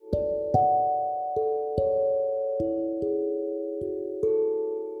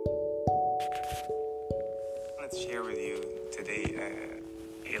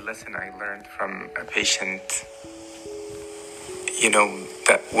lesson I learned from a patient,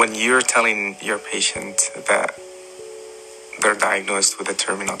 that when you're telling your patient that they're diagnosed with a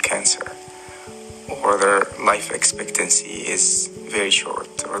terminal cancer, or their life expectancy is very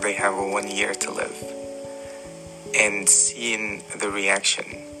short, or they have 1 year to live, and seeing the reaction,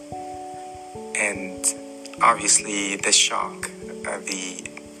 and obviously the shock, the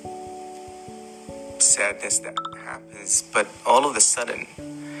sadness that happens, but all of a sudden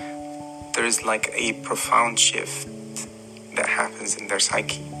there is like a profound shift that happens in their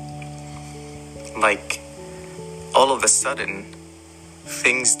psyche. Like all of a sudden,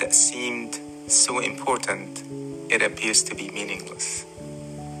 things that seemed so important, it appears to be meaningless.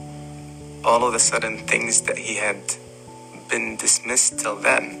 All of a sudden, things that he had been dismissed till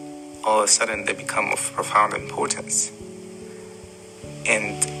then, all of a sudden they become of profound importance.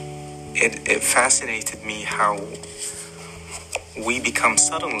 And it fascinated me how we become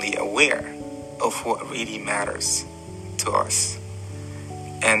suddenly aware of what really matters to us.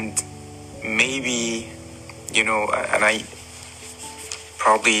 And maybe, and I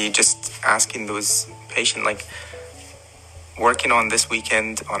probably just asking those patients, like working on this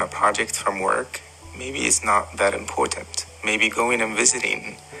weekend on a project from work, maybe it's not that important. Maybe going and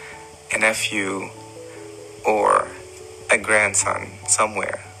visiting a nephew or a grandson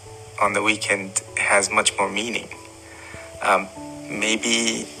somewhere on the weekend has much more meaning.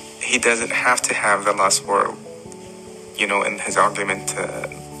 Maybe he doesn't have to have the last word, in his argument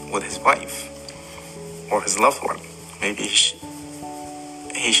with his wife or his loved one. Maybe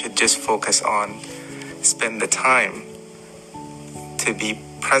he should just focus on spend the time to be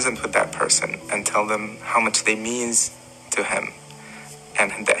present with that person and tell them how much they means to him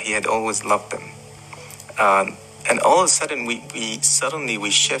and that he had always loved them. And all of a sudden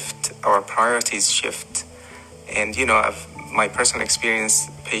we shift, our priorities shift. And my personal experience,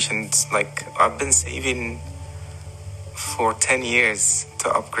 patients, like I've been saving for 10 years to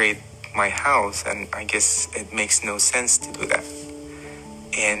upgrade my house, and I guess it makes no sense to do that.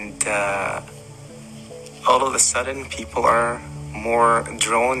 And all of a sudden people are more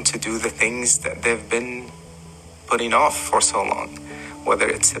drawn to do the things that they've been putting off for so long, whether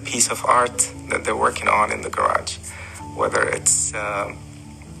it's a piece of art that they're working on in the garage, whether it's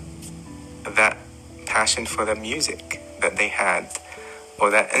that passion for the music that they had,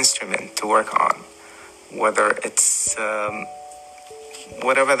 or that instrument to work on, whether it's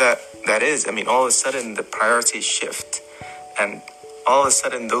whatever that is. I mean, all of a sudden the priorities shift, and all of a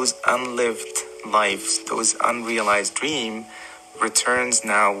sudden those unlived lives, those unrealized dream returns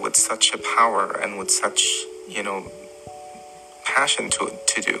now with such a power and with such, passion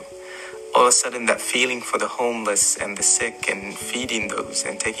to do. All of a sudden that feeling for the homeless and the sick and feeding those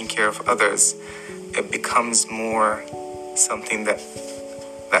and taking care of others, it becomes more something that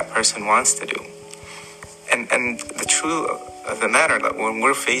person wants to do. And the truth of the matter, that when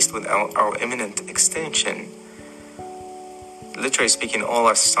we're faced with our imminent extinction, literally speaking, all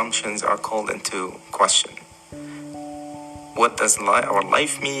our assumptions are called into question. What does our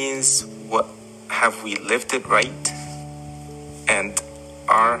life means? What have we lived it right? And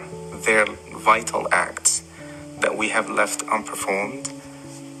are there vital acts that we have left unperformed,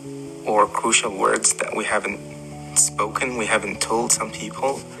 or crucial words that we haven't spoken, we haven't told some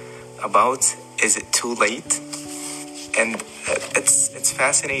people about? Is it too late? And it's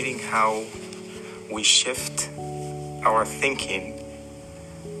fascinating how we shift our thinking,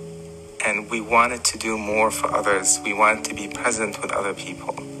 and we wanted to do more for others. We wanted to be present with other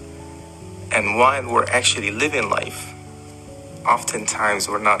people. And while we're actually living life, oftentimes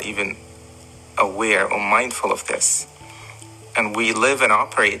we're not even aware or mindful of this. And we live and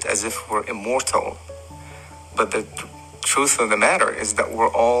operate as if we're immortal. But the truth of the matter is that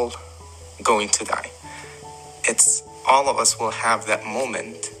we're all going to die. It's all of us will have that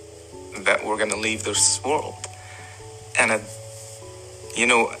moment that we're going to leave this world. And,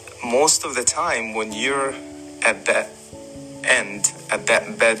 most of the time when you're at that end, at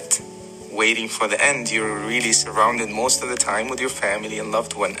that bed, waiting for the end, you're really surrounded most of the time with your family and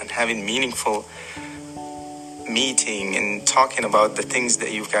loved one, and having meaningful meeting and talking about the things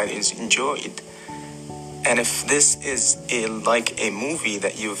that you've guys enjoyed. And if this is like a movie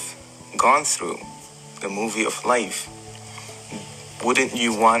that you've gone through, the movie of life, wouldn't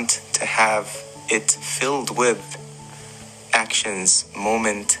you want to have it filled with actions,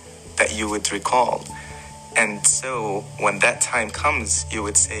 moment that you would recall? And so when that time comes, you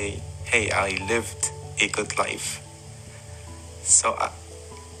would say, hey, I lived a good life. So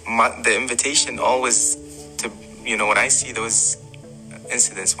the invitation always to, when I see those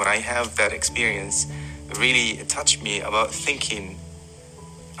incidents, when I have that experience, really touch me about thinking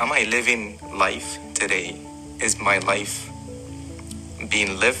Am I living life today? Is my life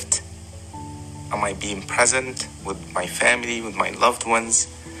being lived? Am I being present with my family, with my loved ones?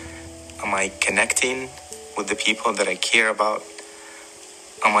 Am I connecting with the people that I care about?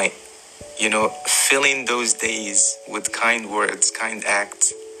 Am I, filling those days with kind words, kind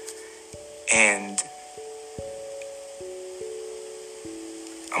acts? And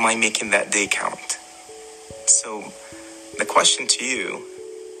am I making that day count? So the question to you,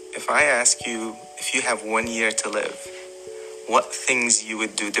 if I ask you, if you have 1 year to live, what things you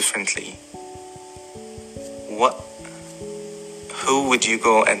would do differently? Who would you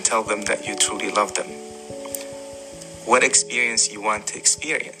go and tell them that you truly love them? What experience you want to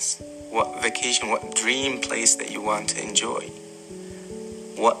experience? What vacation, what dream place that you want to enjoy?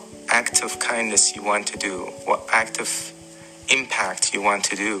 What act of kindness you want to do? What act of impact you want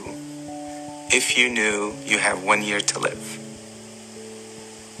to do? If you knew you have 1 year to live.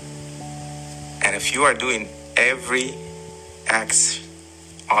 And if you are doing every act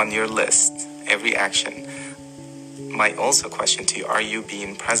on your list, every action, my also question to you, are you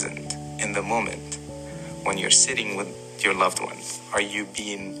being present in the moment when you're sitting with your loved ones? Are you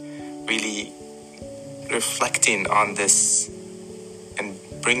being really reflecting on this and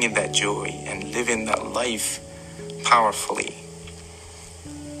bringing that joy and living that life powerfully?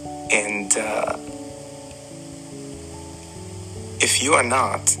 And if you are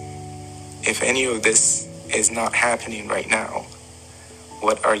not, if any of this is not happening right now,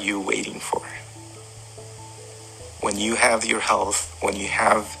 what are you waiting for? When you have your health, when you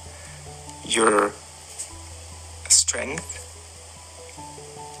have your strength,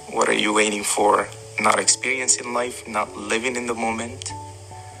 what are you waiting for? Not experiencing life, not living in the moment,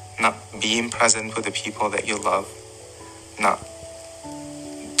 not being present with the people that you love, not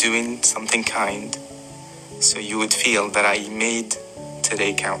doing something kind, so you would feel that I made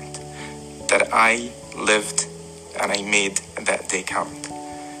today count, that I lived and I made that day count.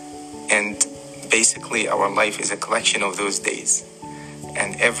 And basically our life is a collection of those days,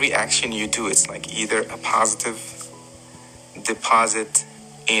 and every action you do, it's like either a positive deposit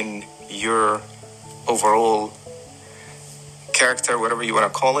in your overall character, whatever you want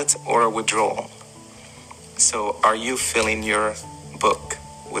to call it, or a withdrawal. So are you filling your book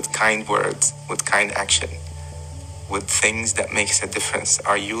with kind words, with kind action, with things that makes a difference?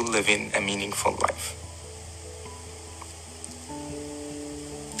 Are you living a meaningful life?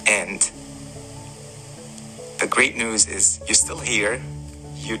 And the great news is you're still here.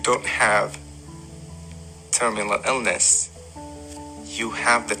 You don't have terminal illness. You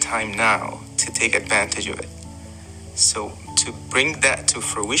have the time now to take advantage of it. So to bring that to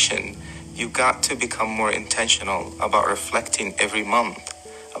fruition, you got to become more intentional about reflecting every month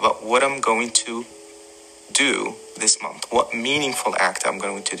about what I'm going to do this month, what meaningful act I'm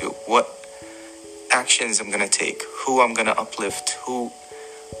going to do, what actions I'm going to take, who I'm going to uplift, who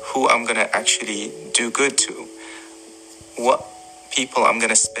I'm going to actually do good to, what people I'm going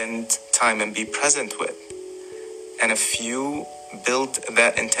to spend time and be present with. And if you build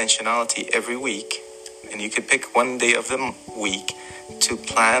that intentionality every week, and you could pick one day of the week to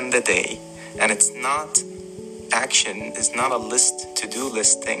plan the day, and it's not action, it's not a list, to-do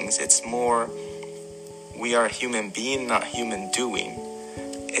list things, it's more, we are human being, not human doing.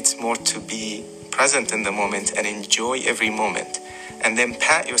 It's more to be present in the moment and enjoy every moment, and then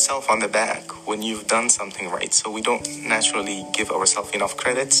pat yourself on the back when you've done something right. So we don't naturally give ourselves enough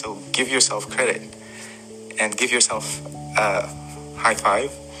credit, so give yourself credit and give yourself a high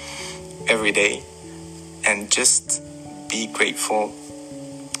five every day, and just be grateful,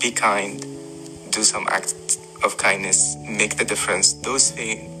 be kind, do some act of kindness, make the difference. Those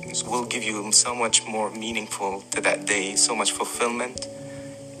things will give you so much more meaningful to that day, so much fulfillment,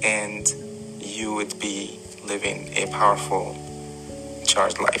 and you would be living a powerful,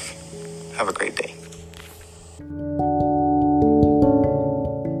 charged life. Have a great day.